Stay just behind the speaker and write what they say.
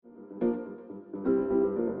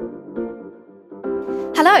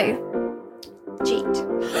Hello. Jeet.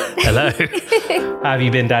 Hello. How have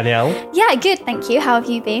you been, Danielle? Yeah, good, thank you. How have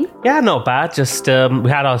you been? Yeah, not bad. Just we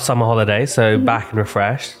had our summer holiday, so back and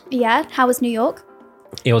refreshed. Yeah, how was New York?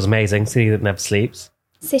 It was amazing. City that never sleeps.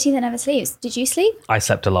 City that never sleeps. Did you sleep? I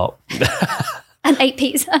slept a lot. And ate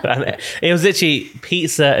pizza. And it was literally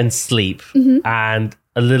pizza and sleep and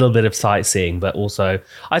a little bit of sightseeing, but also,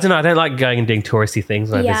 I don't know, I don't like going and doing touristy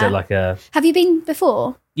things when I visit like a... Have you been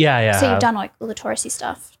before? Yeah. So you've done like all the touristy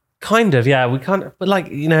stuff? Kind of, yeah. We can't, but like,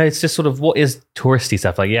 you know, it's just sort of what is touristy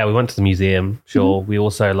stuff. Like, yeah, we went to the museum, sure. We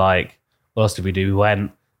also what else did we do? We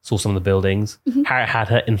went, saw some of the buildings. Harriet had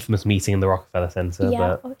her infamous meeting in the Rockefeller Center.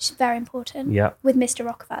 Yeah, which is very important. Yeah. With Mr.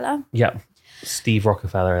 Rockefeller. Yeah. Steve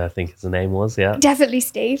Rockefeller, I think his name was, yeah. Definitely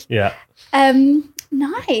Steve. Yeah.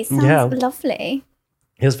 Nice. Sounds lovely.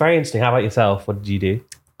 It was very interesting. How about yourself? What did you do?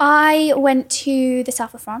 I went to the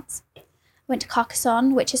south of France. Went to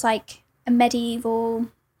Carcassonne, which is like a medieval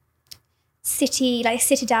city, like a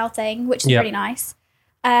citadel thing, which is really nice.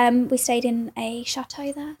 We stayed in a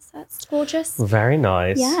chateau there, so that's gorgeous. Very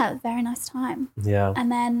nice. Yeah, very nice time. Yeah.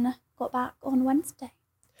 And then got back on Wednesday.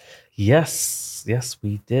 Yes,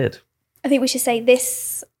 we did. I think we should say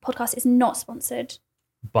this podcast is not sponsored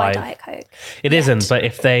by Diet Coke. It isn't, but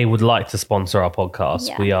if they would like to sponsor our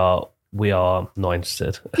podcast, we are not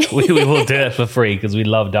interested. we will do it for free because we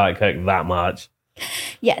love Diet Coke that much.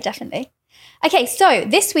 Yeah, definitely. Okay, so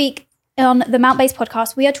this week on the Mount Based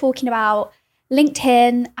podcast, we are talking about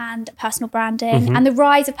LinkedIn and personal branding and the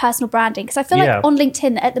rise of personal branding. Because I feel like on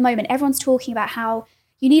LinkedIn at the moment, everyone's talking about how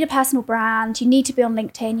you need a personal brand, you need to be on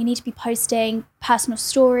LinkedIn, you need to be posting personal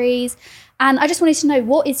stories. And I just wanted to know,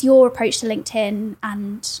 what is your approach to LinkedIn,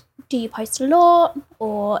 and do you post a lot,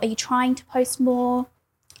 or are you trying to post more?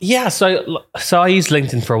 Yeah, so I used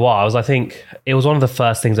LinkedIn for a while. I think it was one of the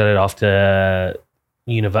first things I did after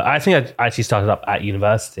university. I think I actually started up at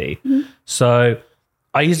university. So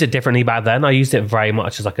I used it differently back then. I used it very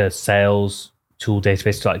much as like a sales tool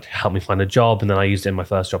database to like help me find a job. And then I used it in my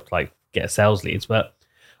first job to like get sales leads. But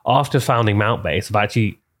after founding Mountbase, I've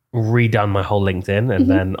actually redone my whole LinkedIn, and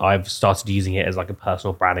then I've started using it as like a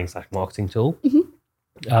personal branding / marketing tool. So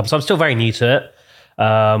I'm still very new to it.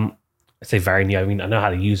 I say very new. I mean, I know how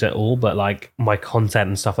to use it all, but like my content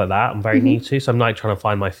and stuff like that, I'm very new to. So I'm like trying to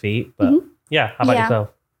find my feet. But yeah, how about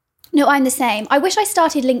yourself? No, I'm the same. I wish I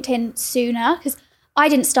started LinkedIn sooner, because I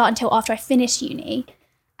didn't start until after I finished uni.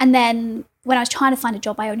 And then when I was trying to find a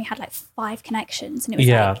job, I only had like 5 connections. And it was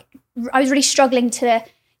like, I was really struggling to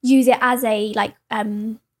use it as a like,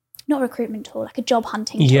 not a recruitment tool, like a job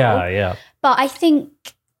hunting tool. Yeah. But I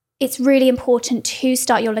think it's really important to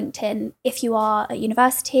start your LinkedIn if you are at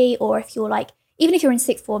university, or if you're like, even if you're in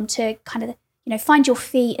sixth form, to kind of, you know, find your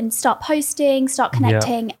feet and start posting, start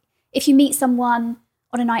connecting. If you meet someone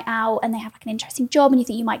on a night out and they have like an interesting job and you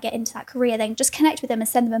think you might get into that career, then just connect with them and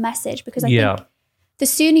send them a message, because I think the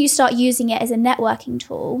sooner you start using it as a networking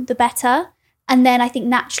tool, the better. And then I think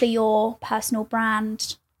naturally your personal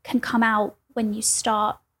brand can come out when you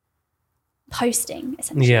start posting,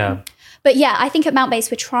 essentially. But yeah, I think at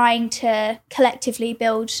Mountbase we're trying to collectively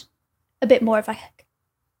build a bit more of like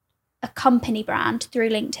a company brand through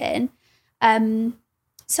LinkedIn.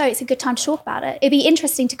 So it's a good time to talk about it. It'd be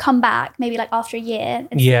interesting to come back maybe like after a year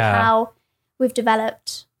and see how we've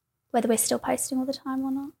developed, whether we're still posting all the time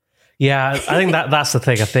or not. Yeah, I think that's the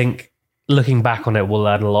thing. I think looking back on it, we'll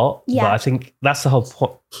learn a lot. Yeah. But I think that's the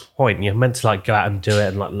whole point. You're meant to like go out and do it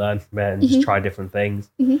and like learn from it and just try different things.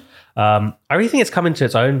 I really think it's come into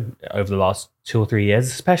its own over the last 2 or 3 years,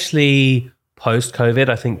 especially post-COVID.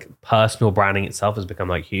 I think personal branding itself has become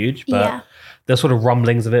like huge, but there's sort of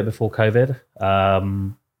rumblings of it before COVID.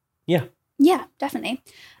 Yeah, definitely.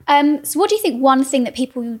 So what do you think one thing that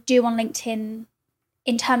people do on LinkedIn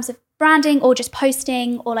in terms of branding or just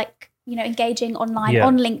posting or like, you know, engaging online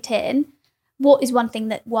on LinkedIn, what is one thing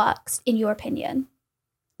that works in your opinion?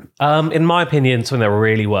 In my opinion, something that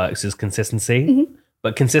really works is consistency,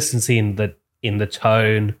 but consistency in the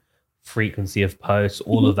tone, frequency of posts,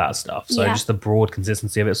 all of that stuff. So just the broad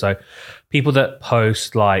consistency of it. So people that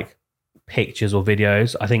post like pictures or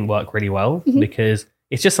videos, I think work really well because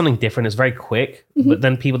it's just something different. It's very quick. But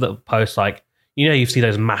then people that post like, you know, you see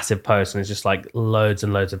those massive posts and it's just like loads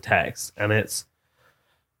and loads of text, and it's,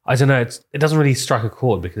 I don't know, it doesn't really strike a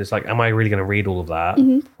chord, because it's like, am I really going to read all of that?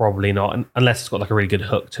 Probably not, unless it's got like a really good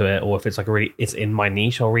hook to it, or if it's like it's in my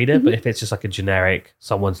niche, I'll read it. But if it's just like a generic,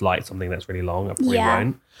 someone's liked something that's really long, I probably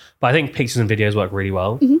won't. But I think pictures and videos work really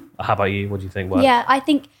well. How about you? What do you think works? Yeah, I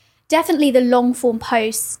think definitely the long form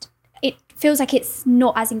post, it feels like it's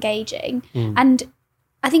not as engaging. And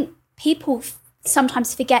I think people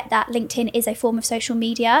sometimes forget that LinkedIn is a form of social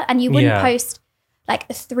media, and you wouldn't post like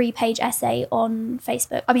a 3-page essay on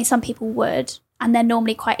Facebook. I mean, some people would, and they're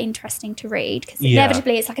normally quite interesting to read because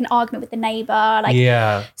inevitably it's like an argument with the neighbor,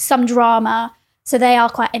 like some drama. So they are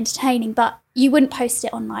quite entertaining, but you wouldn't post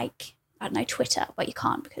it on like, I don't know, Twitter, but you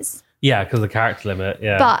can't because... Yeah, because of the character limit,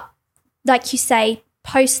 But like you say,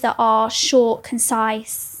 posts that are short,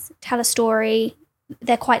 concise, tell a story,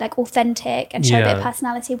 they're quite like authentic and show a bit of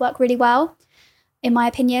personality, work really well, in my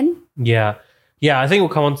opinion. Yeah. Yeah, I think we'll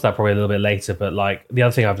come on to that probably a little bit later, but like the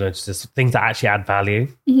other thing I've noticed is things that actually add value,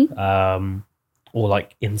 or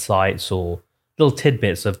like insights or little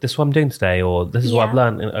tidbits of this is what I'm doing today, or this is what I've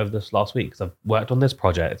learned over this last week because I've worked on this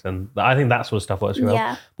project. And I think that sort of stuff works really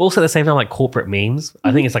well. But also at the same time, like corporate memes,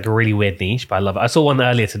 I think it's like a really weird niche, but I love it. I saw one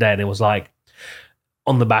earlier today and it was like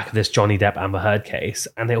on the back of this Johnny Depp Amber Heard case.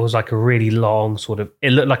 And it was like a really long sort of, it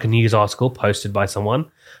looked like a news article posted by someone.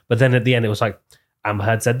 But then at the end, it was like, Amber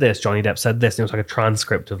Heard said this, Johnny Depp said this. And it was like a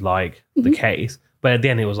transcript of like the case. But at the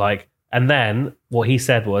end, it was like, and then what he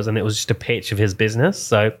said was, and it was just a pitch of his business.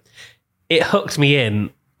 So it hooked me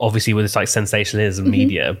in, obviously, with this like sensationalism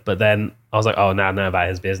media. But then I was like, oh, now I know about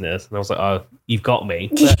his business. And I was like, oh, you've got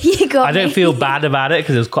me. You got I don't feel bad about it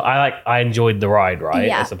because it was quite, I enjoyed the ride,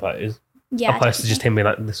 right? I suppose. Yeah, opposed to just him being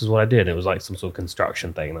like, this is what I did. It was like some sort of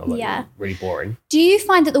construction thing. And I was like, really boring. Do you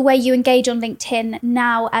find that the way you engage on LinkedIn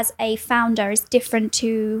now as a founder is different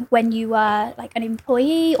to when you were like an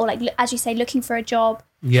employee or like, as you say, looking for a job?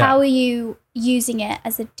 Yeah. How are you using it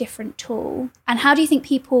as a different tool? And how do you think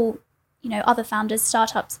people, you know, other founders,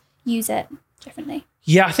 startups use it differently?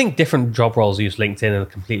 Yeah, I think different job roles use LinkedIn in a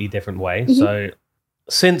completely different way. So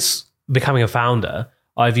since becoming a founder,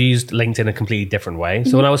 I've used LinkedIn in a completely different way.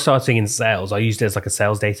 So when I was starting in sales, I used it as like a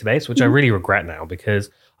sales database, which I really regret now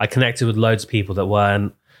because I connected with loads of people that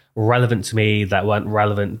weren't relevant to me, that weren't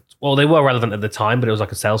relevant. Well, they were relevant at the time, but it was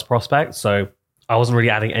like a sales prospect. So I wasn't really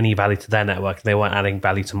adding any value to their network and they weren't adding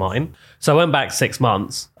value to mine. So I went back 6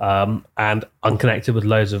 months and unconnected with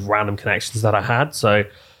loads of random connections that I had. So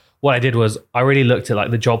what I did was I really looked at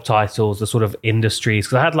like the job titles, the sort of industries,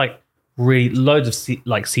 because I had like really loads of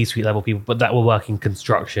C-suite level people, but that were working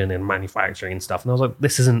construction and manufacturing and stuff. And I was like,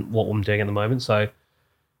 this isn't what I'm doing at the moment. So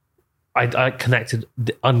I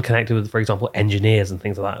unconnected with, for example, engineers and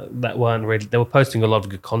things like that weren't really, they were posting a lot of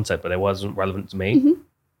good content, but it wasn't relevant to me.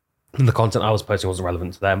 And the content I was posting wasn't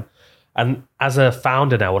relevant to them. And as a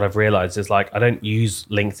founder now, what I've realized is like, I don't use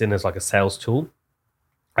LinkedIn as like a sales tool.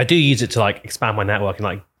 I do use it to like expand my network and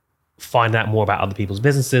like find out more about other people's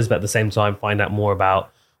businesses, but at the same time, find out more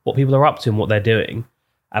about what people are up to and what they're doing.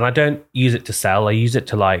 And I don't use it to sell. I use it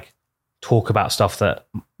to like talk about stuff that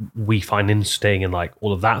we find interesting and like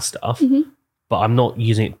all of that stuff. But I'm not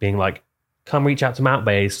using it being like, come reach out to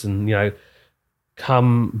Mountbase and, you know,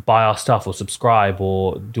 come buy our stuff or subscribe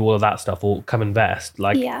or do all of that stuff or come invest.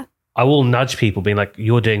 Like I will nudge people being like,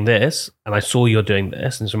 you're doing this and I saw you're doing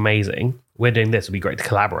this and it's amazing. We're doing this. It'd be great to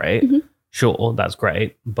collaborate. Sure, that's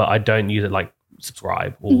great. But I don't use it like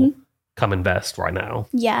subscribe or come invest right now.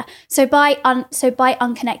 Yeah. So by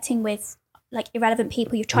unconnecting with like irrelevant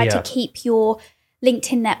people, you've tried to keep your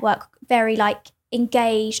LinkedIn network very like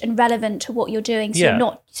engaged and relevant to what you're doing.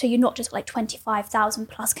 So you're not just like 25,000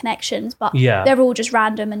 plus connections, but they're all just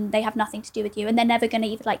random and they have nothing to do with you, and they're never going to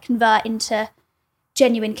either like convert into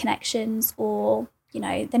genuine connections or, you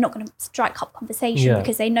know, they're not going to strike up conversation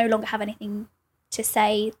because they no longer have anything to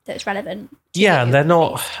say that's relevant. And they're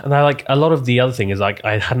not, and I like a lot of the other thing is like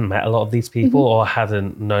I hadn't met a lot of these people or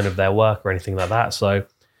hadn't known of their work or anything like that. So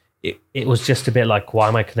it was just a bit like, why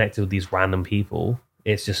am I connected with these random people?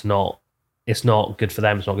 It's just not, it's not good for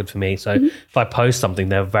them. It's not good for me. So if I post something,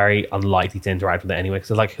 they're very unlikely to interact with it anyway. Because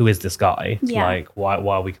they're like, who is this guy? Like, why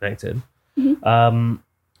are we connected?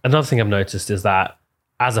 Another thing I've noticed is that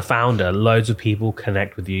as a founder, loads of people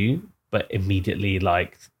connect with you, but immediately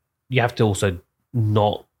like you have to also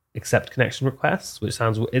not accept connection requests, which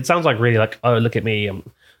sounds like really like, oh, look at me,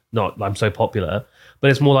 I'm so popular. But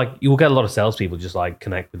it's more like you will get a lot of salespeople just like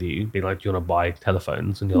connect with you, being like, do you want to buy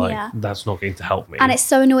telephones? And you're like, that's not going to help me. And it's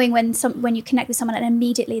so annoying when you connect with someone and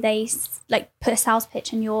immediately they like put a sales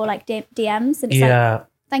pitch in your like DMs and it's like,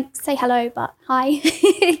 thanks, say hello, but hi.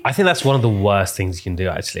 I think that's one of the worst things you can do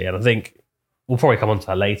actually. And I think we'll probably come on to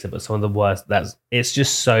that later, but some of the worst, it's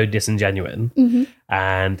just so disingenuous.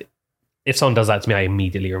 And if someone does that to me, I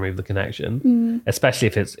immediately remove the connection, especially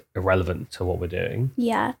if it's irrelevant to what we're doing.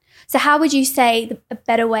 Yeah. So how would you say a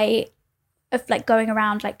better way of like going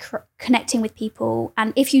around like connecting with people,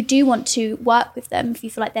 and if you do want to work with them, if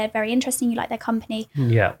you feel like they're very interesting, you like their company,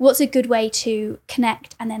 what's a good way to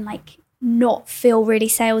connect and then like not feel really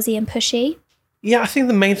salesy and pushy? Yeah, I think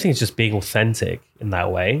the main thing is just being authentic in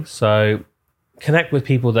that way. So connect with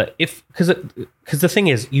people that because the thing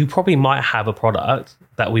is, you probably might have a product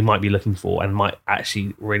that we might be looking for and might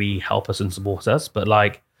actually really help us and support us. But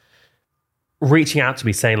like reaching out to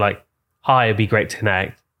me saying like, hi, it'd be great to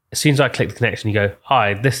connect. As soon as I click the connection, you go,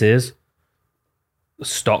 hi, this is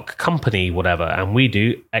stock company, whatever. And we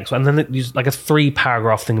do X. And then it's like a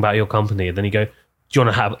 3-paragraph thing about your company. And then you go, do you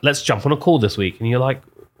want to let's jump on a call this week. And you're like,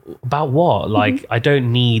 about what? Like, I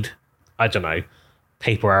don't need, I don't know,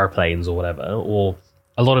 paper airplanes or whatever. Or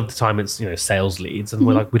a lot of the time it's, sales leads. And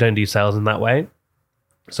we're like, we don't do sales in that way.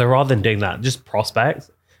 So rather than doing that, just prospect.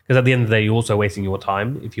 Because at the end of the day, you're also wasting your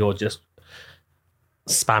time if you're just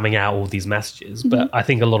spamming out all these messages. But I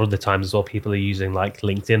think a lot of the time as well, people are using like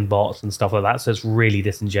LinkedIn bots and stuff like that. So it's really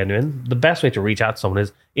disingenuous. The best way to reach out to someone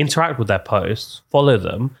is interact with their posts, follow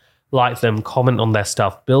them, like them, comment on their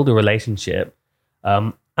stuff, build a relationship,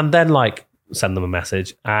 and then like send them a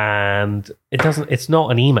message. And it's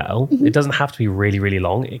not an email. It doesn't have to be really, really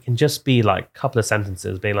long. It can just be like a couple of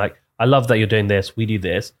sentences being like, I love that you're doing this. We do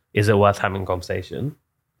this. Is it worth having a conversation?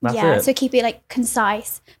 That's it. So keep it like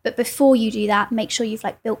concise. But before you do that, make sure you've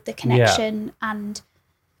like built the connection and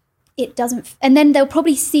it doesn't. And then they'll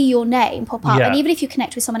probably see your name pop up. And even if you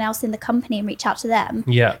connect with someone else in the company and reach out to them,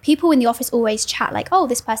 people in the office always chat like, oh,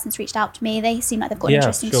 this person's reached out to me. They seem like they've got an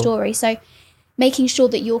interesting story. So making sure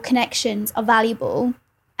that your connections are valuable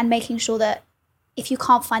and making sure that if you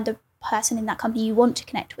can't find the person in that company you want to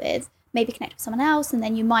connect with, maybe connect with someone else, and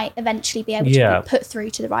then you might eventually be able to be put through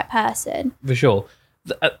to the right person. For sure.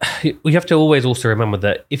 We have to always also remember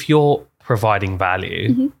that if you're providing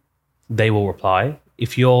value, they will reply.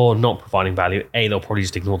 If you're not providing value, they'll probably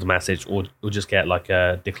just ignore the message or just get like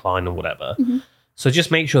a decline or whatever. So just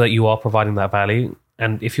make sure that you are providing that value.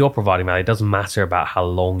 And if you're providing value, it doesn't matter about how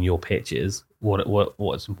long your pitch is.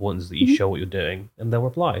 What's important is that you show what you're doing and they'll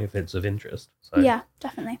reply if it's of interest. So yeah,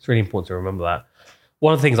 definitely. It's really important to remember that.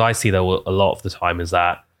 One of the things I see though a lot of the time is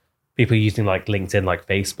that people are using like LinkedIn, like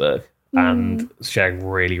Facebook, and sharing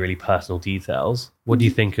really, really personal details. What do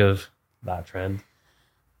you think of that trend?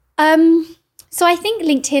 So I think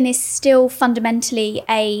LinkedIn is still fundamentally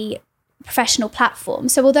a professional platform.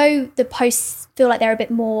 So although the posts feel like they're a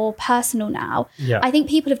bit more personal now, I think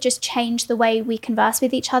people have just changed the way we converse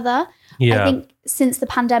with each other. I think since the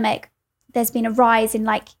pandemic, there's been a rise in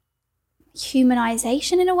like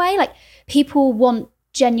humanization in a way. Like people want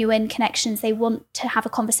genuine connections. They want to have a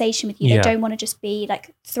conversation with you. They don't want to just be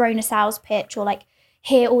like thrown a sales pitch or like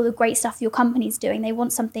hear all the great stuff your company's doing. They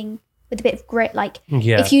want something with a bit of grit. Like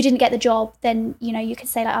if you didn't get the job, then you could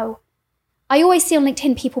say like, oh, I always see on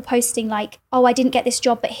LinkedIn people posting like, oh, I didn't get this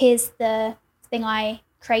job, but here's the thing I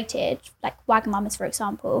created, like Wagamama's for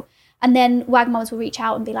example. And then Wagamama's will reach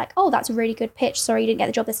out and be like, oh, that's a really good pitch. Sorry, you didn't get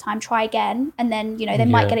the job this time. Try again. And then, they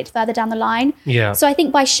might get it further down the line. So I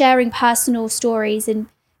think by sharing personal stories and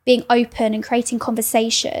being open and creating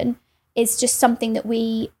conversation is just something that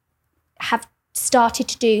we have started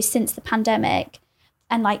to do since the pandemic,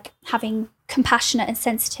 and like having compassionate and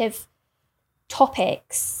sensitive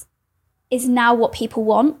topics is now what people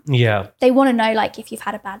want. They want to know like if you've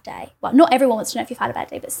had a bad day. Well, not everyone wants to know if you've had a bad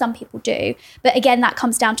day, but some people do. But again, that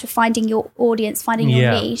comes down to finding your audience, finding your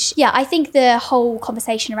niche. I think the whole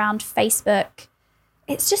conversation around Facebook,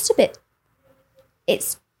 it's just a bit,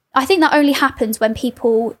 I think that only happens when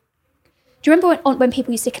people, do you remember when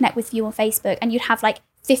people used to connect with you on Facebook and you'd have like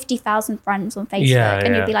 50,000 friends on Facebook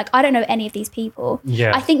and you'd be like, I don't know any of these people.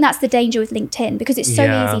 I think that's the danger with LinkedIn because it's so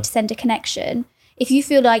easy to send a connection. If you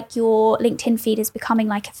feel like your LinkedIn feed is becoming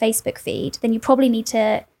like a Facebook feed, then you probably need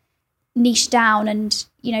to niche down and,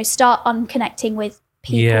 start unconnecting with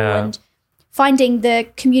people and finding the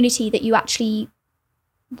community that you actually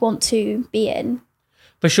want to be in.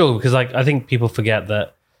 For sure, because like I think people forget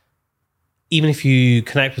that even if you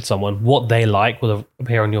connect with someone, what they like will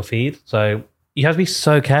appear on your feed. So you have to be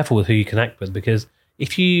so careful with who you connect with, because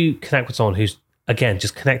if you connect with someone who's, again,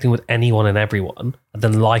 just connecting with anyone and everyone and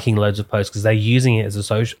then liking loads of posts because they're using it as a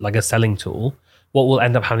social, like a selling tool, what will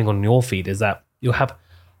end up happening on your feed is that you'll have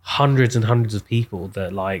hundreds and hundreds of people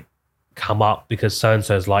that like come up because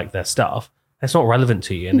so-and-so's like their stuff. It's not relevant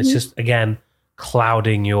to you. And it's just, again,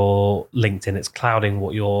 clouding your LinkedIn. It's clouding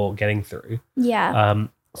what you're getting through.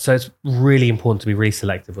 So it's really important to be really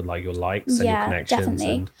selective with like your likes and your connections.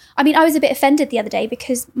 Definitely. I mean, I was a bit offended the other day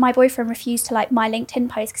because my boyfriend refused to like my LinkedIn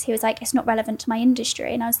post because he was like, it's not relevant to my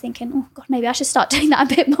industry. And I was thinking, oh God, maybe I should start doing that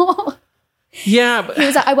a bit more. But he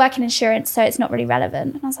was like, I work in insurance, so it's not really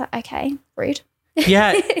relevant. And I was like, okay, rude.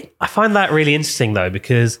 I find that really interesting though,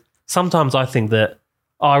 because sometimes I think that,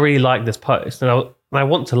 oh, I really like this post and I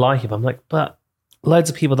want to like it. But I'm like, but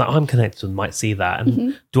loads of people that I'm connected with might see that.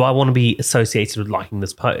 And do I want to be associated with liking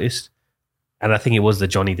this post? And I think it was the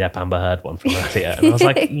Johnny Depp Amber Heard one from earlier. And I was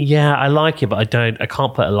like, yeah, I like it, but I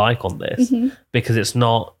can't put a like on this because it's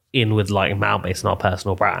not in with like amount based on our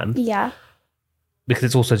personal brand. Yeah. Because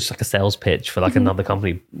it's also just like a sales pitch for like another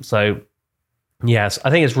company. So yes,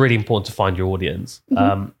 I think it's really important to find your audience.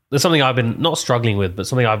 There's something I've been not struggling with, but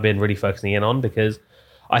something I've been really focusing in on, because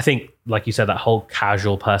I think, like you said, that whole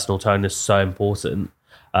casual personal tone is so important.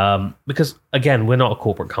 Because again, we're not a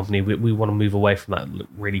corporate company. We want to move away from that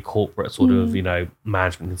really corporate sort of,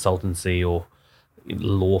 management consultancy or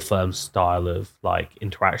law firm style of like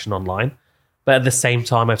interaction online. But at the same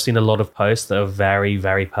time, I've seen a lot of posts that are very,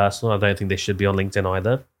 very personal. I don't think they should be on LinkedIn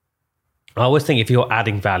either. I always think if you're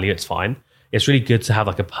adding value, it's fine. It's really good to have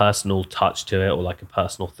like a personal touch to it or like a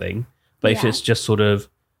personal thing. But if it's just sort of,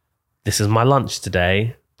 this is my lunch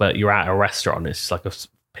today, but you're at a restaurant, it's just like a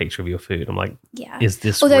picture of your food. I'm like, is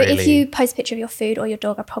this Although really... if you post a picture of your food or your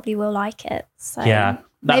dog, I probably will like it. So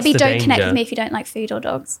maybe don't connect with me if you don't like food or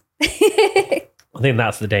dogs. I think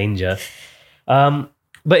that's the danger.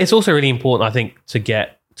 But it's also really important, I think, to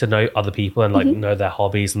get to know other people and like know their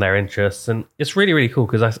hobbies and their interests. And it's really, really cool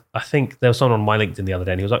because I think there was someone on my LinkedIn the other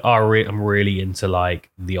day and he was like, I'm really into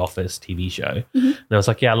like The Office TV show. And I was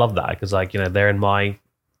like, yeah, I love that because like, they're in my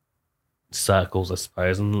circles, I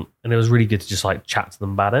suppose. And it was really good to just like chat to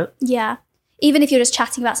them about it. Yeah. Even if you're just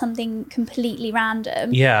chatting about something completely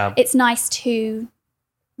random. Yeah. It's nice to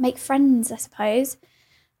make friends, I suppose.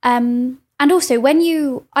 And also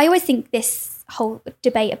I always think this whole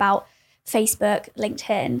debate about Facebook,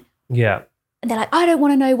 LinkedIn. Yeah. And they're like, I don't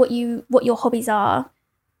want to know what your hobbies are.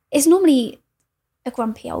 It's normally a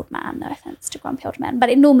grumpy old man, no offense to grumpy old men, but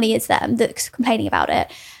it normally is them that's complaining about it.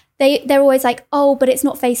 They're always like, oh, but it's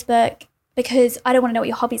not Facebook because I don't want to know what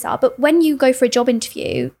your hobbies are. But when you go for a job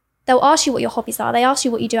interview, they'll ask you what your hobbies are. They ask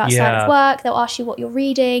you what you do outside of work. They'll ask you what you're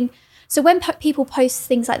reading. So when people post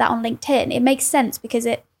things like that on LinkedIn, it makes sense because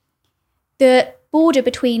the border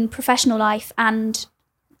between professional life and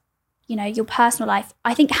your personal life,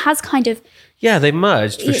 I think has kind of... Yeah, they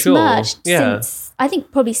merged for sure. It's merged since, I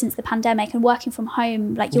think probably since the pandemic and working from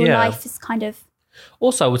home, like your life is kind of...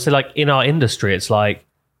 Also, I would say like in our industry, it's like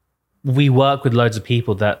we work with loads of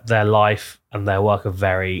people that their life and their work are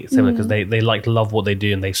very similar because they like love what they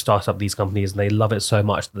do and they start up these companies and they love it so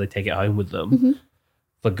much that they take it home with them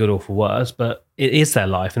for good or for worse. But it is their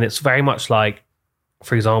life and it's very much like,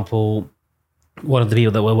 for example... one of the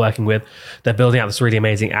people that we're working with, they're building out this really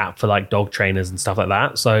amazing app for like dog trainers and stuff like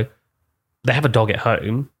that. So they have a dog at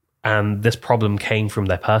home and this problem came from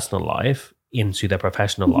their personal life into their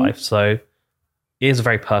professional life. So it is a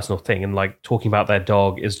very personal thing. And like talking about their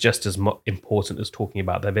dog is just as important as talking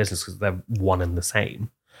about their business because they're one and the same.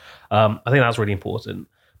 I think that's really important.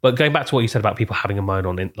 But going back to what you said about people having a moan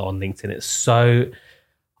on LinkedIn, it's so...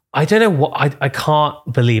 I don't know what... I can't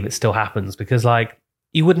believe it still happens because like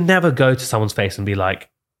you would never go to someone's face and be like,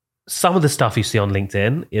 some of the stuff you see on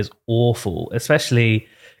LinkedIn is awful, especially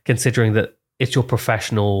considering that it's your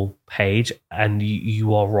professional page and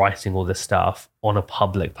you are writing all this stuff on a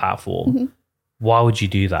public platform. Why would you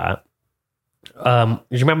do that? Do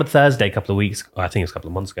you remember Thursday, a couple of weeks, I think it's a couple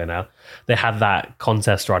of months ago now, they had that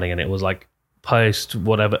contest running and it was like, post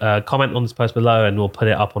whatever, comment on this post below and we'll put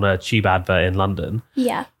it up on a tube advert in London.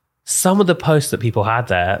 Yeah. Some of the posts that people had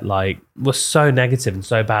there like were so negative and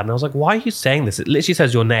so bad. And I was like, why are you saying this? It literally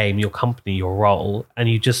says your name, your company, your role, and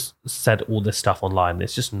you just said all this stuff online.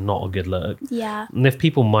 It's just not a good look. Yeah. And if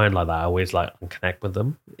people moan like that, I always like connect with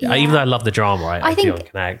them. Yeah. Even though I love the drama, right? I think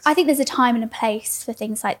connect. I think there's a time and a place for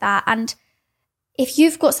things like that. And if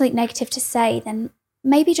you've got something negative to say, then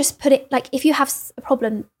maybe just put it like if you have a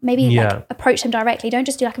problem, maybe like approach them directly. Don't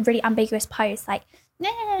just do like a really ambiguous post like,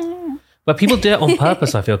 nah. But people do it on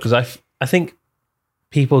purpose, I feel, because I think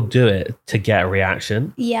people do it to get a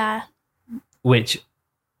reaction. Yeah. Which,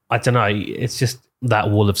 I don't know, it's just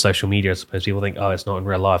that wall of social media, I suppose. People think, oh, it's not in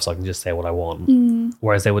real life, so I can just say what I want.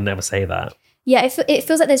 Whereas they would never say that. Yeah, it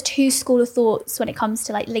feels like there's two school of thoughts when it comes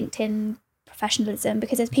to like LinkedIn professionalism,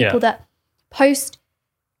 because there's people that post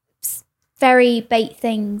very bait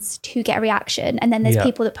things to get a reaction, and then there's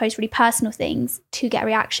people that post really personal things to get a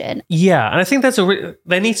reaction. Yeah, and I think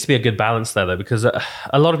there needs to be a good balance there, though, because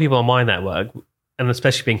a lot of people on my network, and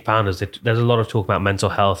especially being founders, there's a lot of talk about mental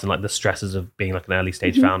health and like the stresses of being like an early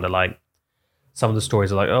stage founder. Like some of the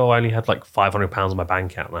stories are like, oh, I only had like £500 on my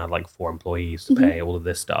bank account and I had like 4 employees to pay, all of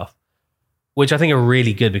this stuff, which I think are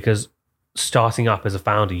really good because starting up as a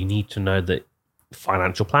founder, you need to know that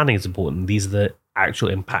financial planning is important. These are the actual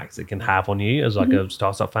impacts it can have on you as like a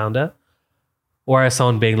startup founder. Whereas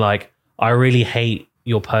someone being like, I really hate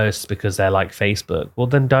your posts because they're like Facebook, well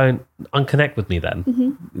then don't unconnect with me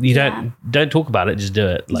then. You don't talk about it, just do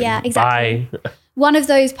it. Like, yeah, exactly. Bye. One of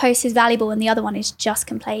those posts is valuable and the other one is just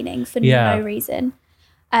complaining for no reason.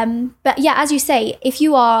 But yeah, as you say, if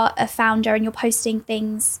you are a founder and you're posting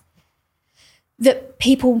things that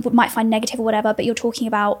people might find negative or whatever, but you're talking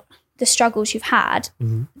about the struggles you've had,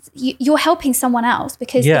 you're helping someone else,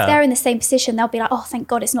 because if they're in the same position, they'll be like, oh, thank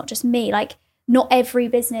God it's not just me. Like, not every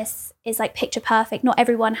business is like picture perfect. Not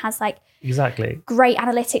everyone has like great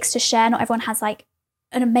analytics to share. Not everyone has like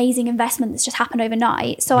an amazing investment that's just happened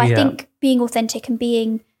overnight. So I think being authentic and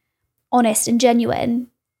being honest and genuine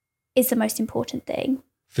is the most important thing.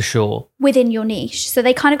 For sure. Within your niche. So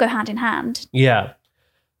they kind of go hand in hand. Yeah.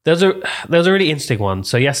 There was a really interesting one.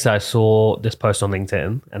 So yesterday I saw this post on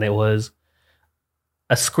LinkedIn, and it was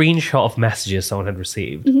a screenshot of messages someone had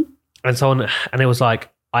received. And it was like,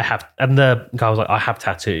 and the guy was like, I have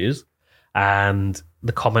tattoos. And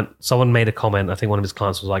someone made a comment, I think one of his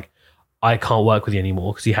clients was like, I can't work with you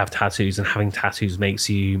anymore because you have tattoos, and having tattoos makes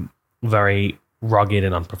you very rugged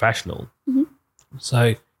and unprofessional.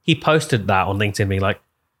 So he posted that on LinkedIn being like,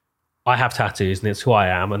 I have tattoos and it's who I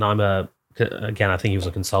am, and again, I think he was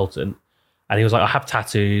a consultant, and he was like, I have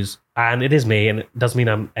tattoos and it is me, and it doesn't mean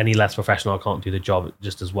I'm any less professional. I can't do the job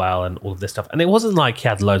just as well, and all of this stuff. And it wasn't like he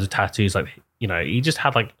had loads of tattoos, like, you know, he just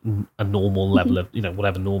had like a normal level of, you know,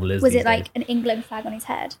 whatever normal is. Was it like an England flag on his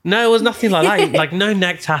head? No, it was nothing like that. Like no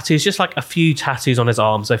neck tattoos, just like a few tattoos on his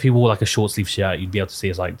arm. So if he wore like a short sleeve shirt, you'd be able to see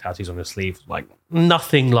his like tattoos on his sleeve, like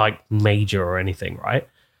nothing like major or anything, right?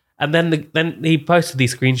 And then he posted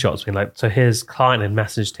these screenshots being like, so his client had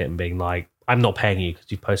messaged him being like, I'm not paying you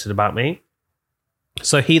because you posted about me.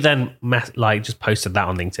 So he then just posted that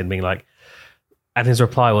on LinkedIn being like, and his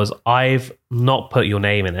reply was, I've not put your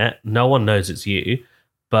name in it. No one knows it's you,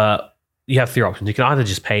 but you have 3 options. You can either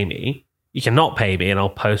just pay me, you can not pay me, and I'll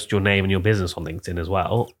post your name and your business on LinkedIn as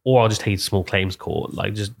well, or I'll just take you to small claims court.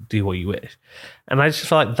 Like, just do what you wish. And I just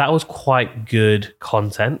felt like that was quite good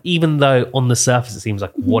content, even though on the surface it seems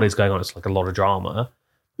like what is going on, it's like a lot of drama.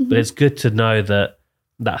 But it's good to know that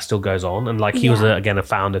still goes on. And like he was, again, a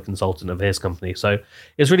founder consultant of his company. So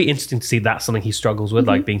it's really interesting to see that's something he struggles with,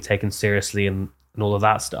 like being taken seriously and all of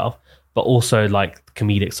that stuff, but also like the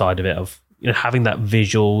comedic side of it, of, you know, having that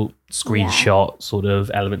visual screenshot sort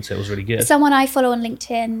of element to it was really good. Someone I follow on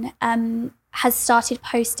LinkedIn has started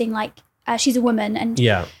posting like, she's a woman, and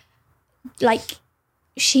like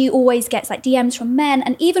she always gets like DMs from men,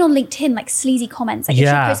 and even on LinkedIn, like sleazy comments. Like if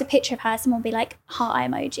she posts a picture of her, someone will be like heart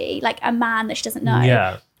emoji, like a man that she doesn't know.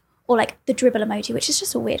 Yeah. Or like the dribble emoji, which is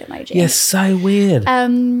just a weird emoji. Yeah, so weird.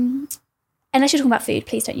 Unless you're talking about food,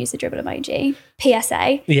 please don't use the dribble emoji.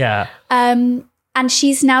 PSA. Yeah. And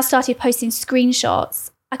she's now started posting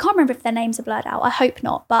screenshots. I can't remember if their names are blurred out. I hope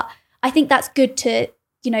not. But I think that's good to,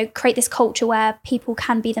 you know, create this culture where people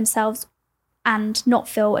can be themselves and not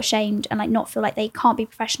feel ashamed, and like not feel like they can't be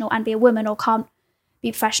professional and be a woman, or can't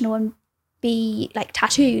be professional and be like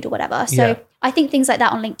tattooed or whatever. So I think things like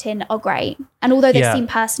that on LinkedIn are great. And although they seem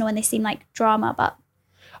personal and they seem like drama, but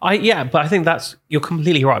I think you're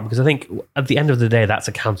completely right, because I think at the end of the day, that's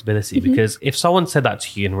accountability. Because if someone said that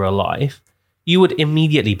to you in real life, you would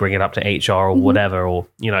immediately bring it up to HR or whatever, or,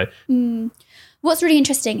 you know. What's really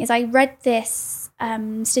interesting is I read this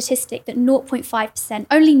statistic that only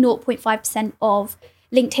 0.5% of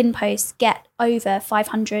LinkedIn posts get over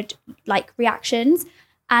 500 like reactions.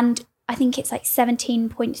 And I think it's like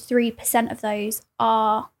 17.3% of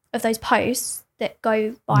those posts that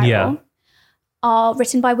go viral are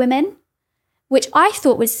written by women, which I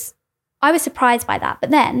was surprised by that. But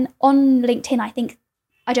then on LinkedIn,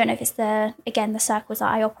 I don't know if it's the circles that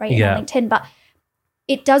I operate in on LinkedIn, but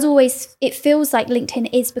it feels like LinkedIn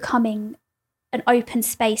is becoming an open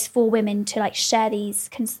space for women to like share these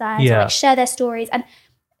concerns or like share their stories. And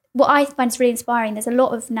what I find is really inspiring, there's a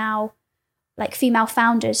lot of now like female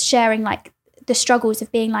founders sharing like the struggles of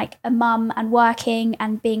being like a mum and working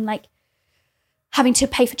and being like having to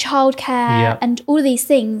pay for childcare and all of these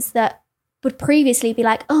things that would previously be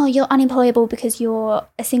like, oh, you're unemployable because you're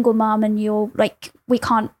a single mum, and you're like, we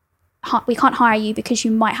can't hire you because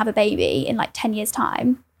you might have a baby in like 10 years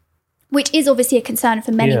time, which is obviously a concern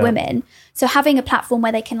for many women. So having a platform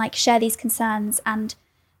where they can like share these concerns, and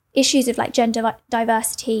issues of like gender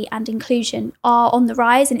diversity and inclusion are on the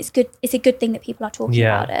rise, and it's a good thing that people are talking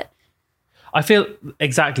about it. I feel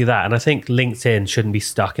exactly that. And I think LinkedIn shouldn't be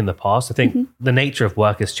stuck in the past. I think the nature of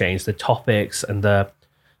work has changed. The topics and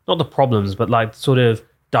not the problems, but like sort of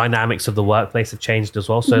dynamics of the workplace have changed as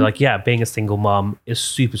well. So like, being a single mom is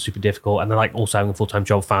super, super difficult. And then like also having a full-time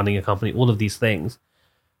job, founding a company, all of these things.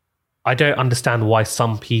 I don't understand why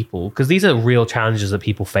some people, because these are real challenges that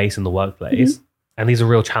people face in the workplace, and these are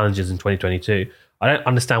real challenges in 2022. I don't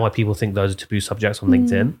understand why people think those are taboo subjects on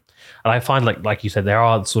LinkedIn. And I find like you said, there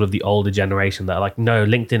are sort of the older generation that are like, no,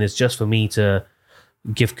 LinkedIn is just for me to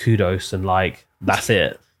give kudos and like, that's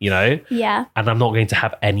it, you know? Yeah. And I'm not going to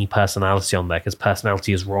have any personality on there because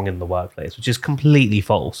personality is wrong in the workplace, which is completely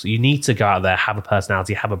false. You need to go out there, have a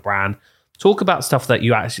personality, have a brand, talk about stuff that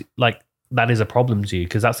you actually like, that is a problem to you,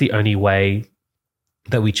 because that's the only way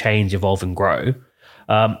that we change, evolve, and grow.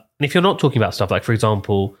 And if you're not talking about stuff like, for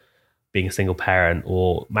example, being a single parent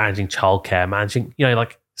or managing childcare, managing, you know,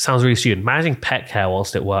 like sounds really stupid. Managing pet care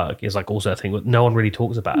whilst at work is like also a thing, but no one really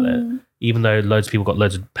talks about it, even though loads of people got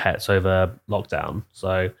loads of pets over lockdown.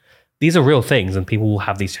 So these are real things and people will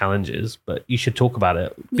have these challenges, but you should talk about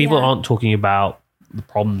it. People aren't talking about the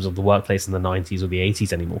problems of the workplace in the 90s or the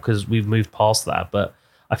 80s anymore because we've moved past that. But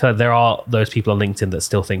I feel like there are those people on LinkedIn that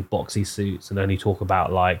still think boxy suits and only talk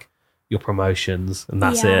about like your promotions and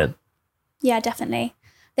that's it. Yeah, definitely.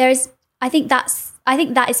 I think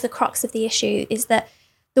that is the crux of the issue, is that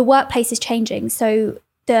the workplace is changing. So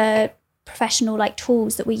the professional like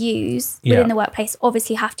tools that we use within the workplace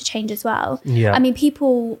obviously have to change as well. Yeah. I mean,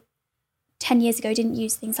 people 10 years ago didn't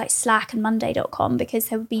use things like Slack and Monday.com because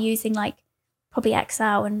they would be using like probably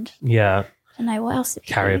Excel and I don't know what else.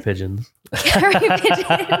 Carrier pigeons. Carrier pigeons.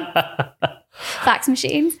 Fax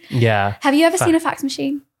machines. Yeah. Have you ever seen a fax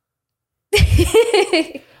machine?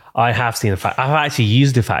 I have seen a fax. I've actually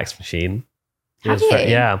used a fax machine. Have you?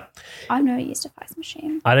 Yeah. I've never used a fax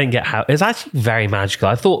machine. I didn't get how. It's actually very magical.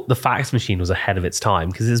 I thought the fax machine was ahead of its time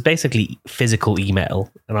because it's basically physical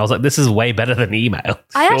email. And I was like, this is way better than email.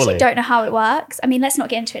 I actually don't know how it works. I mean, let's not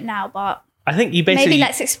get into it now, but I think you basically...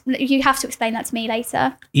 Maybe you have to explain that to me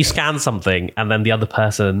later. You scan something and then the other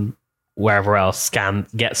person, wherever else,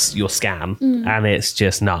 gets your scan and it's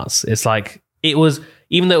just nuts. It's like, it was...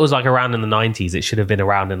 Even though it was like around in the 90s, it should have been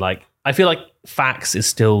around in like... I feel like fax is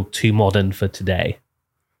still too modern for today.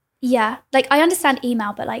 Yeah. Like, I understand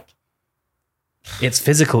email, but like... It's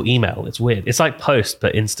physical email. It's weird. It's like post,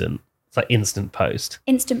 but instant. It's like instant post.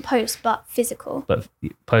 Instant post, but physical. But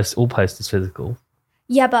all post is physical.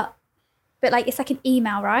 Yeah, but like it's like an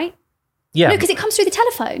email, right? Yeah. No, because it comes through the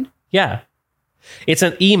telephone. Yeah. It's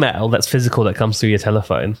an email that's physical that comes through your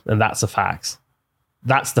telephone, and that's a fax.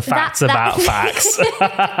 That's the facts about fax.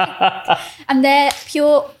 And they're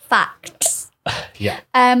pure facts. Yeah.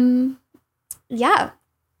 Yeah.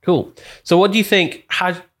 Cool. So what do you think,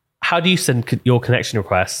 how do you send your connection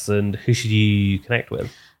requests and who should you connect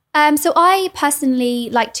with? So I personally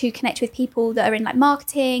like to connect with people that are in like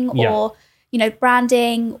marketing or, you know,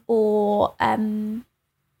 branding or trying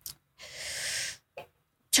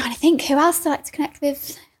to think who else I like to connect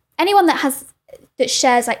with. Anyone that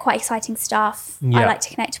shares like quite exciting stuff I like to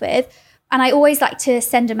connect with. And I always like to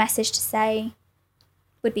send a message to say,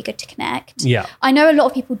 would be good to connect. Yeah. I know a lot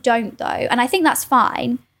of people don't though, and I think that's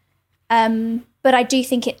fine. But I do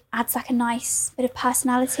think it adds like a nice bit of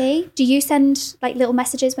personality. Do you send like little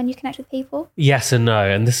messages when you connect with people? Yes and no.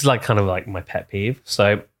 And this is like kind of like my pet peeve.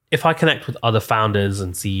 So if I connect with other founders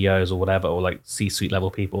and CEOs or whatever, or like C-suite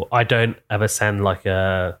level people, I don't ever send like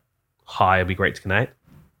a, hi, it'd be great to connect.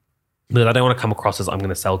 But I don't want to come across as I'm going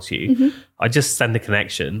to sell to you. Mm-hmm. I just send a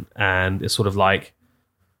connection and it's sort of like,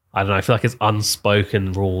 I don't know, I feel like it's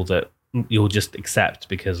unspoken rule that you'll just accept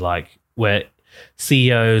because like we're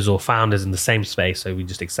CEOs or founders in the same space, so we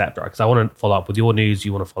just accept it. Because I want to follow up with your news,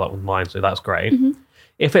 you want to follow up with mine, so that's great. Mm-hmm.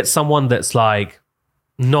 If it's someone that's like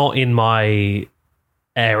not in my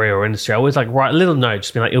area or industry, I always like write a little note,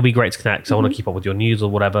 just be like, it'll be great to connect because I want to keep up with your news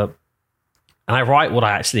or whatever. And I write what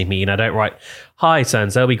I actually mean. I don't write, hi,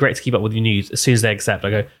 so-and-so, it'll be great to keep up with your news. As soon as they accept, I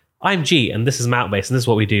go, I'm G, and this is Mount-based, and this is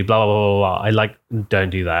what we do, blah, blah, blah, blah, blah. I like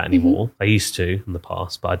don't do that anymore. Mm-hmm. I used to in the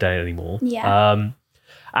past, but I don't anymore. Yeah.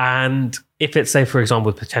 And if it's, say, for example,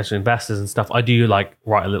 with potential investors and stuff, I do like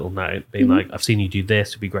write a little note being like, I've seen you do this.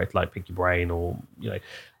 It'd be great to like pick your brain or, you know,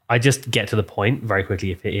 I just get to the point very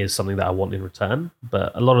quickly if it is something that I want in return.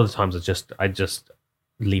 But a lot of the times I just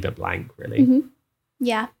leave it blank, really. Mm-hmm.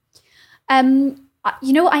 Yeah.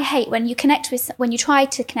 You know what I hate when you try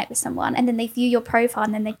to connect with someone and then they view your profile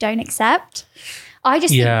and then they don't accept. I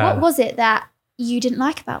just think, what was it that you didn't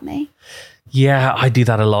like about me? Yeah, I do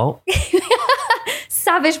that a lot.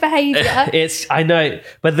 Savage behavior. I know,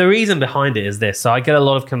 but the reason behind it is this. So I get a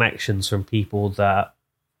lot of connections from people that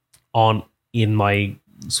aren't in my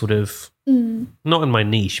sort of, not in my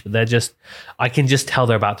niche, but I can just tell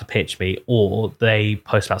they're about to pitch me or they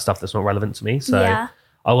post about stuff that's not relevant to me. So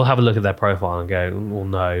I will have a look at their profile and go, well,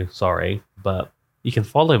 no, sorry, but you can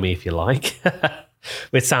follow me if you like.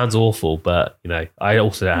 Which sounds awful, but I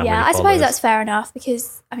also don't have many I suppose followers. that's fair enough,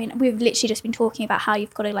 because I mean, we've literally just been talking about how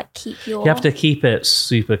you've got to like keep your... You have to keep it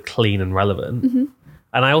super clean and relevant.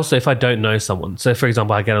 And I also, if I don't know someone, so for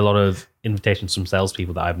example, I get a lot of invitations from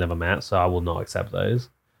salespeople that I've never met, so I will not accept those.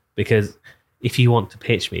 Because if you want to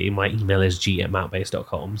pitch me, my email is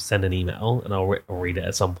g@mountbase.com. Send an email and I'll read it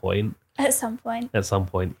at some point. At some point.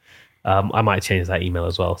 I might change that email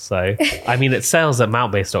as well. So, I mean, it's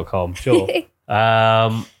sales@mountbase.com, sure.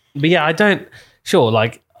 But yeah,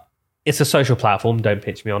 it's a social platform. Don't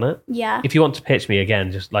pitch me on it. Yeah. If you want to pitch me,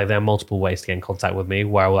 again, just like there are multiple ways to get in contact with me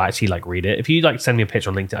where I will actually like read it. If you like send me a pitch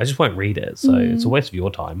on LinkedIn, I just won't read it. So it's a waste of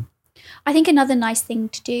your time. I think another nice thing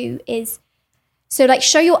to do is, so like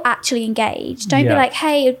show you're actually engaged. Don't be like,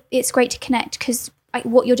 hey, it's great to connect because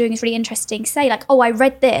what you're doing is really interesting. Say like, oh, I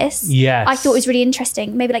read this. Yes. I thought it was really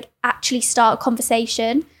interesting. Maybe like actually start a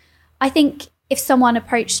conversation. I think if someone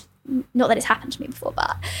approached, not that it's happened to me before,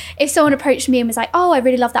 but if someone approached me and was like, oh, I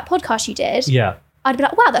really love that podcast you did. Yeah. I'd be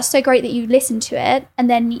like, wow, that's so great that you listened to it. And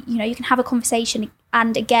then, you can have a conversation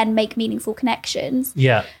and again, make meaningful connections.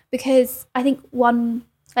 Yeah. Because I think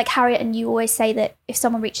like Harriet and you always say that if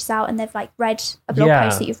someone reaches out and they've like read a blog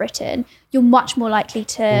post that you've written, you're much more likely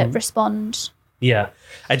to respond. Yeah.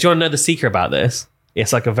 And do you want to know the secret about this?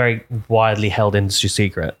 It's like a very widely held industry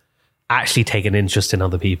secret. Actually take an interest in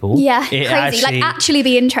other people. Yeah, crazy. Like actually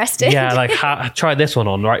be interested. Yeah, like try this one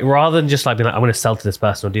on, right? Rather than just like being like, I'm going to sell to this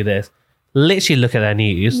person or do this. Literally look at their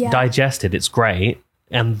news, digest it, it's great,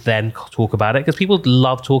 and then talk about it. Because people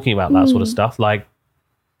love talking about that sort of stuff. Like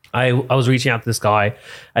I was reaching out to this guy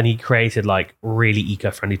and he created like really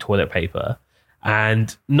eco-friendly toilet paper.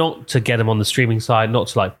 And not to get him on the streaming side, not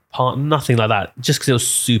to like nothing like that. Just because it was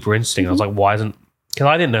super interesting. I was like, why isn't... Because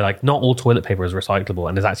I didn't know, like, not all toilet paper is recyclable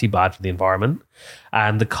and is actually bad for the environment.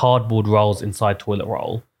 And the cardboard rolls inside toilet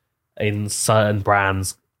roll in certain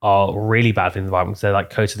brands are really bad for the environment because they're like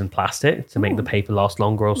coated in plastic to make the paper last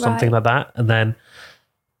longer or something like that. And then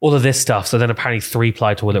all of this stuff. So then apparently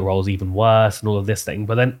 3-ply toilet roll is even worse and all of this thing.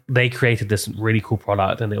 But then they created this really cool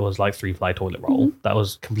product and it was like 3-ply toilet roll that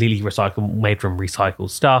was completely recyclable, made from recycled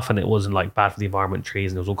stuff. And it wasn't like bad for the environment,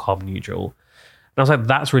 trees, and it was all carbon neutral. And I was like,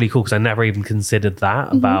 that's really cool because I never even considered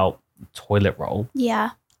that about toilet roll. Yeah.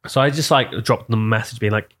 So I just like dropped the message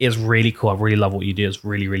being like, it's really cool. I really love what you do. It's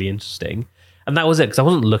really, really interesting. And that was it because I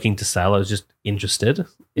wasn't looking to sell. I was just interested.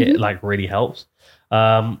 It like really helps.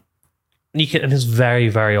 And it's very,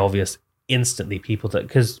 very obvious instantly people that,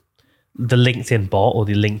 because the LinkedIn bot or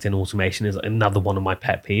the LinkedIn automation is another one of my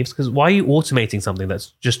pet peeves. Because why are you automating something that's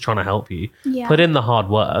just trying to help you? Yeah. Put in the hard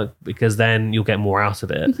work because then you'll get more out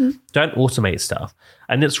of it. Don't automate stuff.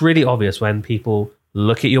 And it's really obvious when people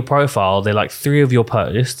look at your profile, they like 3 of your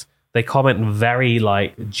posts, they comment very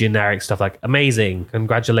like generic stuff like amazing,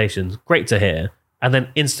 congratulations, great to hear. And then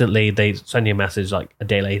instantly they send you a message like a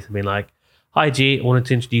day later being like, hi G, I wanted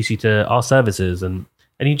to introduce you to our services. And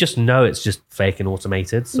you just know it's just fake and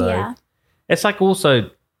automated. So it's like also,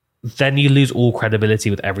 then you lose all credibility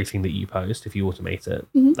with everything that you post if you automate it.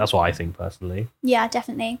 That's what I think personally. Yeah,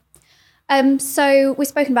 definitely. So we've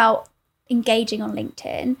spoken about engaging on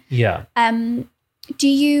LinkedIn. Yeah. Do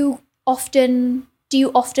you often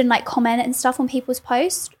like comment and stuff on people's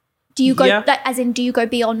posts? Do you go like, as in, do you go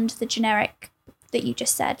beyond the generic that you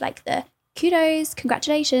just said, like the kudos,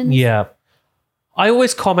 congratulations? Yeah. I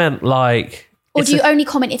always comment like... Or do you only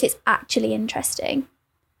comment if it's actually interesting?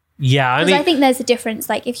 Yeah, I mean... Because I think there's a difference.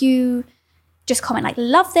 Like if you just comment like,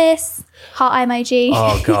 love this, heart emoji.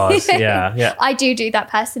 Oh, God. Yeah. I do that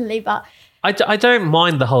personally, but... I don't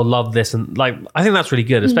mind the whole love this. And like, I think that's really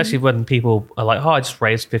good, especially when people are like, oh, I just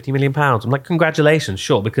raised £50 million. I'm like, congratulations,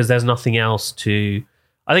 sure, because there's nothing else to...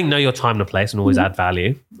 I think know your time and place and always add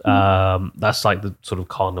value. That's like the sort of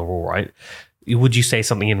cardinal rule, right? Would you say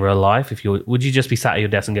something in real life would you just be sat at your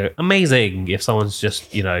desk and go amazing if someone's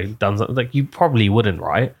just done something? Like you probably wouldn't,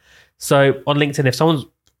 right? So on LinkedIn, if someone's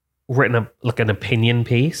written an opinion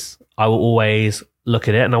piece, I will always look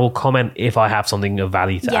at it and I will comment if I have something of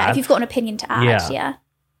value to add. Yeah, if you've got an opinion to add,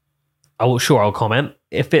 I'll comment.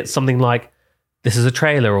 If it's something like this is a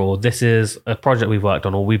trailer or this is a project we've worked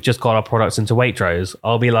on or we've just got our products into Waitrose,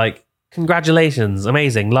 I'll be like, congratulations,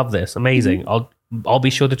 amazing, love this, amazing. I'll be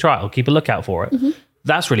sure to try it. I'll keep a lookout for it.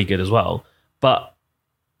 That's really good as well. But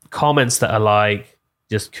comments that are like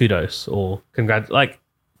just kudos or like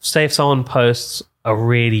say if someone posts a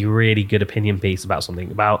really, really good opinion piece about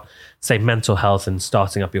something about, say, mental health and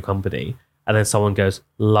starting up your company, and then someone goes,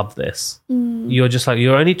 love this. You're just like,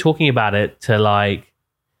 you're only talking about it to like,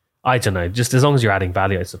 I don't know, just as long as you're adding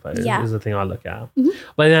value, I suppose, is the thing I look at.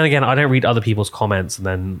 But then again, I don't read other people's comments and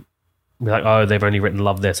then be like, oh, they've only written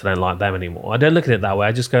love this, I don't like them anymore. I don't look at it that way.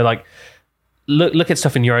 I just go like, look at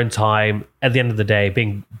stuff in your own time. At the end of the day,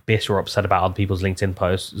 being bitter or upset about other people's LinkedIn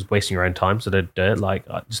posts is wasting your own time. So don't do it. Like,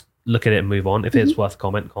 just look at it and move on. If it's worth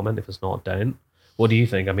comment. If it's not, don't. What do you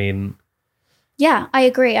think? I mean, yeah, I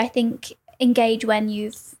agree. I think engage when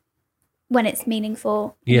it's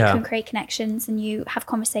meaningful. And you can create connections and you have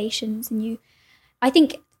conversations I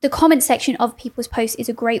think the comment section of people's posts is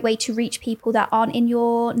a great way to reach people that aren't in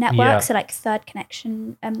your network. Yeah. So like third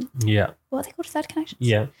connection. What are they called? Third connections?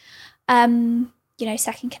 Yeah.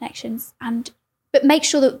 Second connections. But make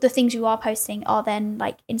sure that the things you are posting are then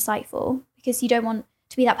like insightful, because you don't want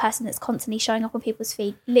to be that person that's constantly showing up on people's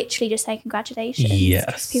feed, literally just saying congratulations.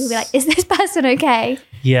 Yes. People will be like, is this person okay?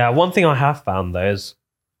 Yeah. One thing I have found though is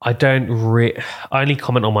I only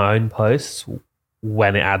comment on my own posts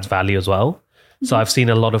when it adds value as well. So I've seen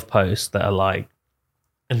a lot of posts that are like,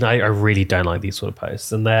 and I really don't like these sort of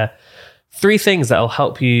posts. And they're 3 things that'll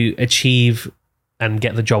help you achieve and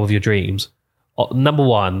get the job of your dreams. Number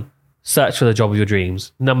 1, search for the job of your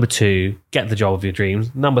dreams. Number 2, get the job of your dreams.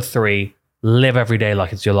 Number 3, live every day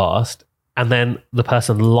like it's your last. And then the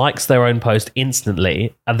person likes their own post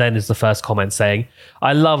instantly, and then is the first comment saying,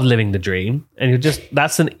 I love living the dream. And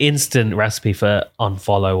that's an instant recipe for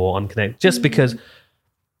unfollow or unconnect. Just because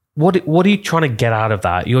what are you trying to get out of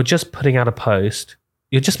that? You're just putting out a post.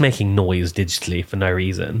 You're just making noise digitally for no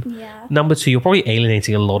reason. Yeah. Number 2, you're probably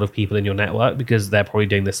alienating a lot of people in your network because they're probably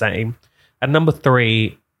doing the same. And number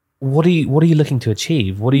 3, what are you looking to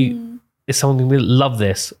achieve? Is someone going to love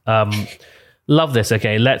this? Love this.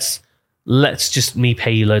 Okay, let's just me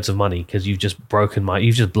pay you loads of money because you've just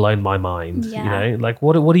blown my mind. Yeah. You know, like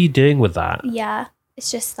what are you doing with that? Yeah,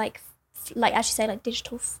 it's just like as you say, like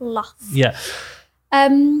digital fluff. Yeah.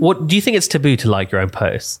 What do you think it's taboo to like your own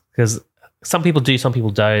posts? Because some people do, some people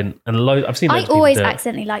don't, and I've seen. I always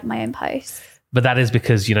accidentally like my own posts. But that is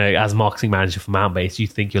because, as marketing manager for Mountbase, you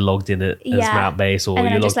think you're logged in as Mountbase, or and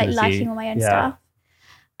then you're I'm just logged like in liking all my own stuff.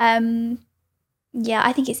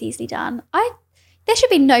 I think it's easily done. There should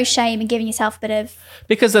be no shame in giving yourself a bit of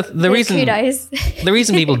because the reason kudos. The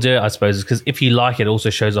reason people do it, I suppose, is because if you like it also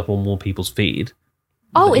shows up on more people's feed.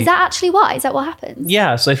 Oh, is that actually why? Is that what happens?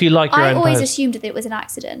 Yeah. So if you like your own I always post, assumed that it was an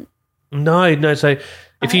accident. No. So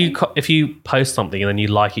if you post something and then you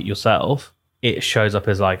like it yourself, it shows up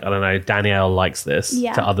as like, I don't know, Danielle likes this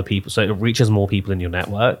to other people. So it reaches more people in your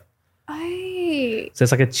network. Oh. So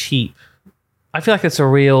it's like a cheap, I feel like it's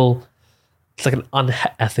like an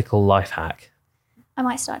unethical life hack. I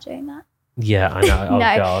might start doing that. Yeah, I know. Oh,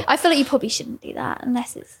 no, God. I feel like you probably shouldn't do that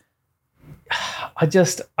unless it's...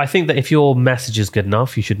 I think that if your message is good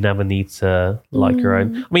enough, you should never need to like your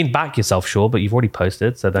own. I mean, back yourself, sure, but you've already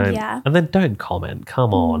posted, so don't. Yeah. And then don't comment.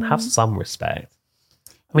 Come on, have some respect.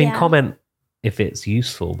 I mean, comment if it's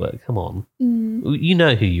useful, but come on. You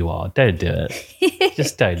know who you are. Don't do it.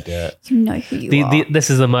 Just don't do it. You know who you are. This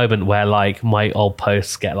is a moment where like my old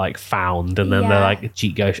posts get like found, and then they're like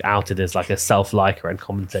Jeet Ghosh outed as like a self-liker and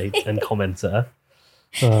commenter.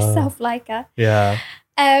 Self-liker. Yeah.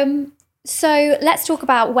 So let's talk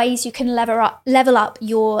about ways you can level up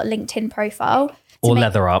your LinkedIn profile. Or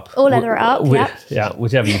leather up. Yeah,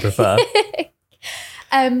 whichever you prefer.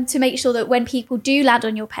 To make sure that when people do land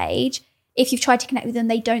on your page, if you've tried to connect with them,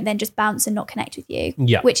 they don't then just bounce and not connect with you,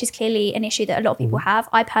 which is clearly an issue that a lot of people have.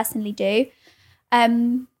 I personally do.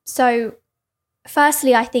 So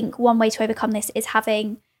firstly, I think one way to overcome this is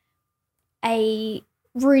having a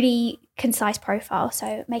really concise profile.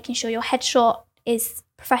 So making sure your headshot is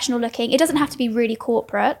professional looking. It doesn't have to be really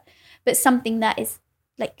corporate, but something that is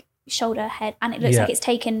like shoulder, head, and it looks like it's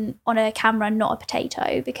taken on a camera, not a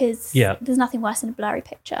potato, because there's nothing worse than a blurry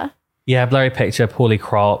picture. Yeah, blurry picture, poorly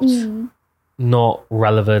cropped, not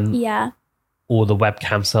relevant. Yeah. Or the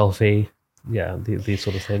webcam selfie. Yeah, these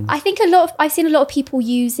sort of things. I think I've seen a lot of people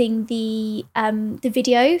using the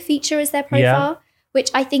video feature as their profile,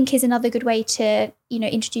 which I think is another good way to,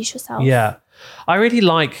 introduce yourself. Yeah. I really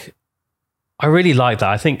like that.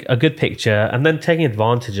 I think a good picture, and then taking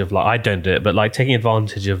advantage of, like, I don't do it, but like taking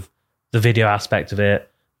advantage of the video aspect of it,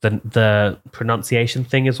 the pronunciation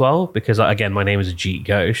thing as well, because again, my name is Jeet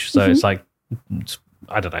Ghosh, so it's like,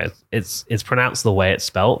 I don't know, it's pronounced the way it's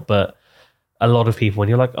spelt, but a lot of people, when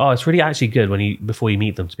you're like, oh, it's really actually good before you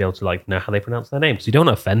meet them to be able to like know how they pronounce their name, because you don't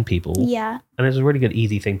want to offend people. Yeah. And it's a really good,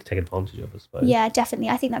 easy thing to take advantage of, I suppose. Yeah, definitely.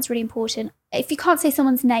 I think that's really important. If you can't say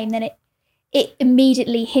someone's name, then it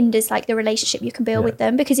immediately hinders like the relationship you can build with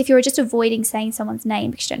them, because if you're just avoiding saying someone's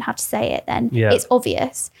name because you don't have to say it, then it's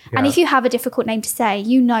obvious. And if you have a difficult name to say,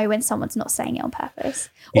 when someone's not saying it on purpose,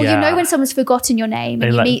 or when someone's forgotten your name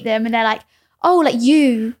and you meet them and they're like, oh, like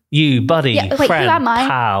you. You, buddy, Yeah, wait, friend, who am I?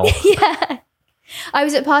 pal. Yeah. I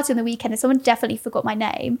was at a party on the weekend and someone definitely forgot my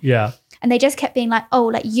name. Yeah. And they just kept being like, oh,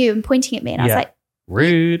 like you, and pointing at me. And I was like,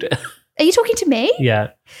 rude. are you talking to me?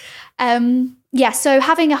 Yeah. So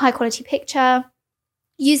having a high quality picture,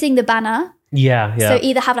 using the banner. Yeah. So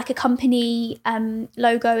either have like a company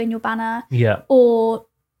logo in your banner. Yeah. Or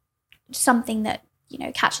something that,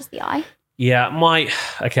 catches the eye. Yeah.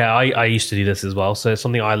 I used to do this as well. So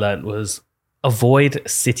something I learned was avoid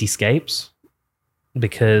cityscapes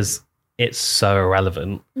because it's so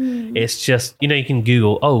irrelevant. It's just, you can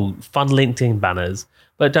Google, fun LinkedIn banners,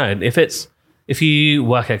 but don't. If you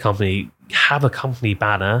work at a company, have a company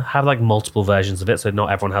banner, have like multiple versions of it so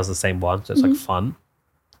not everyone has the same one. So it's like fun.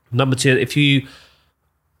 Number 2, if you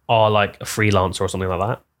are like a freelancer or something like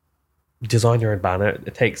that, design your own banner.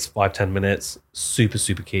 It takes 5-10 minutes. Super,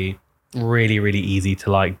 super key. Really, really easy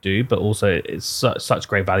to like do, but also it's such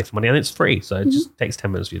great value for money and it's free. So it just takes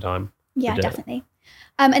 10 minutes of your time. Yeah, definitely.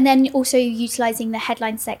 And then also utilizing the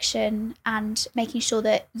headline section and making sure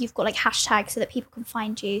that you've got like hashtags so that people can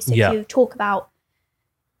find you. So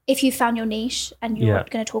if you found your niche and you're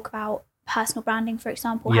going to talk about personal branding, for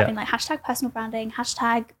example, having like hashtag personal branding,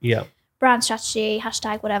 hashtag brand strategy,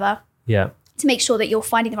 hashtag whatever. Yeah. To make sure that you're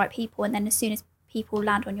finding the right people. And then as soon as people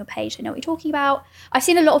land on your page, they know what you're talking about. I've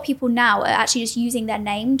seen a lot of people now are actually just using their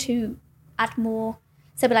name to add more.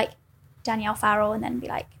 So be like Danielle Farrell and then be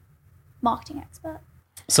like marketing expert.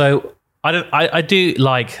 So I do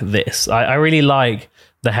like this. I really like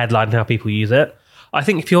the headline and how people use it. I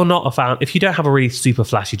think if you're not a fan, if you don't have a really super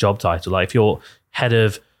flashy job title, like if you're head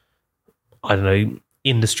of, I don't know,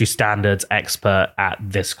 industry standards expert at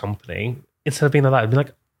this company, instead of being like that, be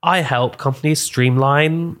like, I help companies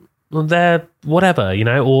streamline their whatever,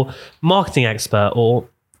 or marketing expert, or,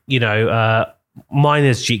 mine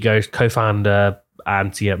is Chico, co-founder and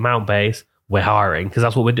at Mountbase. We're hiring because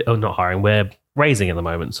that's what we're not hiring. We're raising at the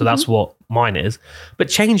moment. So that's what mine is. But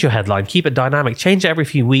change your headline, keep it dynamic, change it every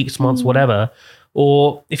few weeks, months, whatever.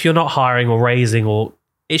 Or if you're not hiring or raising, or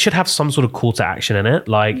it should have some sort of call to action in it.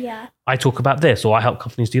 Like I talk about this, or I help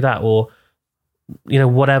companies do that, or,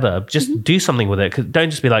 whatever. Just do something with it. 'Cause don't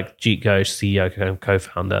just be like Jeet Ghosh, CEO,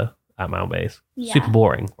 co-founder at Mountbase. Yeah. Super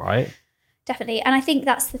boring, right? Definitely. And I think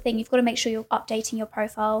that's the thing. You've got to make sure you're updating your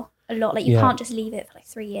profile a lot. Like you can't just leave it for like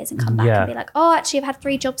 3 years and come back and be like, oh, actually I've had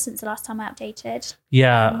 3 jobs since the last time I updated.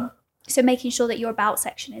 Yeah. So making sure that your about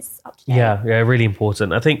section is up to date. Yeah, really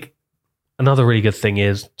important. I think another really good thing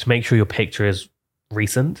is to make sure your picture is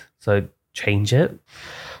recent. So change it.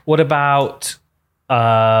 What about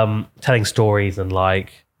telling stories and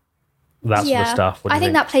like that sort of stuff? I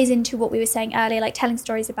think that plays into what we were saying earlier, like telling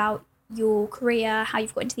stories about your career, how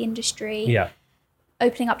you've got into the industry. Yeah.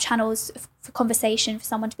 Opening up channels for conversation for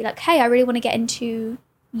someone to be like, hey, I really want to get into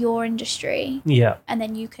your industry. Yeah. And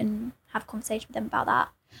then you can have a conversation with them about that.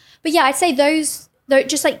 But yeah, I'd say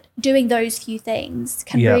just like doing those few things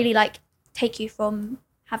can really like take you from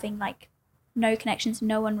having like no connections,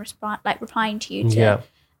 no one replying to you to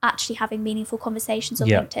actually having meaningful conversations on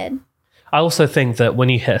LinkedIn. I also think that when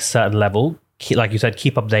you hit a certain level, like you said,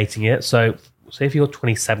 keep updating it. So say if you're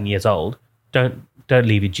 27 years old, don't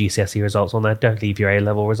leave your GCSE results on there. Don't leave your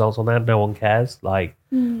A-level results on there. No one cares. Like,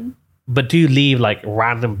 but do leave like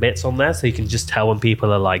random bits on there so you can just tell when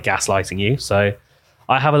people are like gaslighting you. So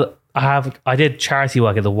I did charity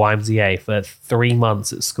work at the YMCA for 3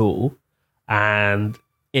 months at school, and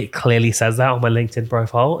it clearly says that on my LinkedIn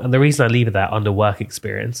profile. And the reason I leave it there under work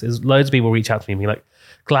experience is loads of people reach out to me and be like,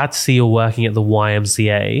 glad to see you're working at the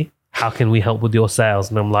YMCA. How can we help with your sales?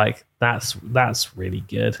 And I'm like, that's really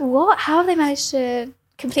good. What? How have they managed to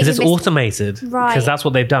completely? Because it's automated. Right. Because that's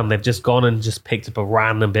what they've done. They've just gone and just picked up a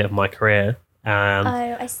random bit of my career, and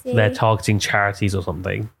I see. They're targeting charities or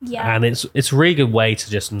something. Yeah. And it's a really good way to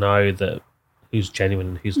just know that who's genuine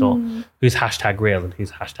and who's not, who's hashtag real and who's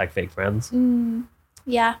hashtag fake friends.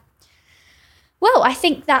 Yeah. Well, I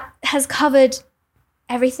think that has covered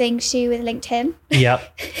everything to do with LinkedIn. Yeah,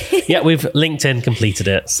 we've LinkedIn completed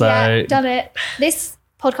it. So yeah, done it. This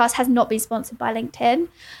podcast has not been sponsored by LinkedIn.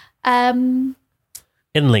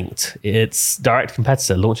 InLinked, its direct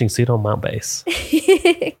competitor, launching soon on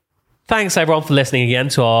Mountbase. Thanks everyone for listening again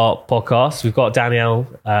to our podcast. We've got Danielle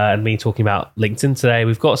and me talking about LinkedIn today.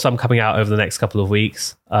 We've got some coming out over the next couple of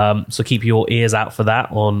weeks. So keep your ears out for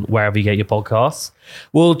that on wherever you get your podcasts.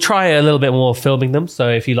 We'll try a little bit more filming them. So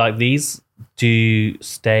if you like these, do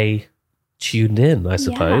stay tuned in, I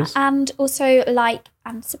suppose. Yeah, and also like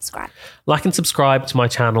and subscribe. Like and subscribe to my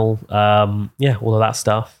channel. All of that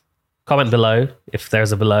stuff. Comment below if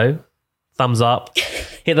there's a below. Thumbs up.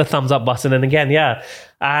 Hit the thumbs up button. And again,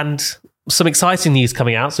 and some exciting news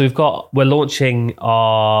coming out. So we're launching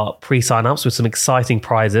our pre-sign-ups with some exciting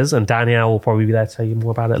prizes, and Danielle will probably be there to tell you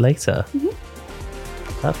more about it later.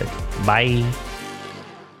 Perfect. Bye.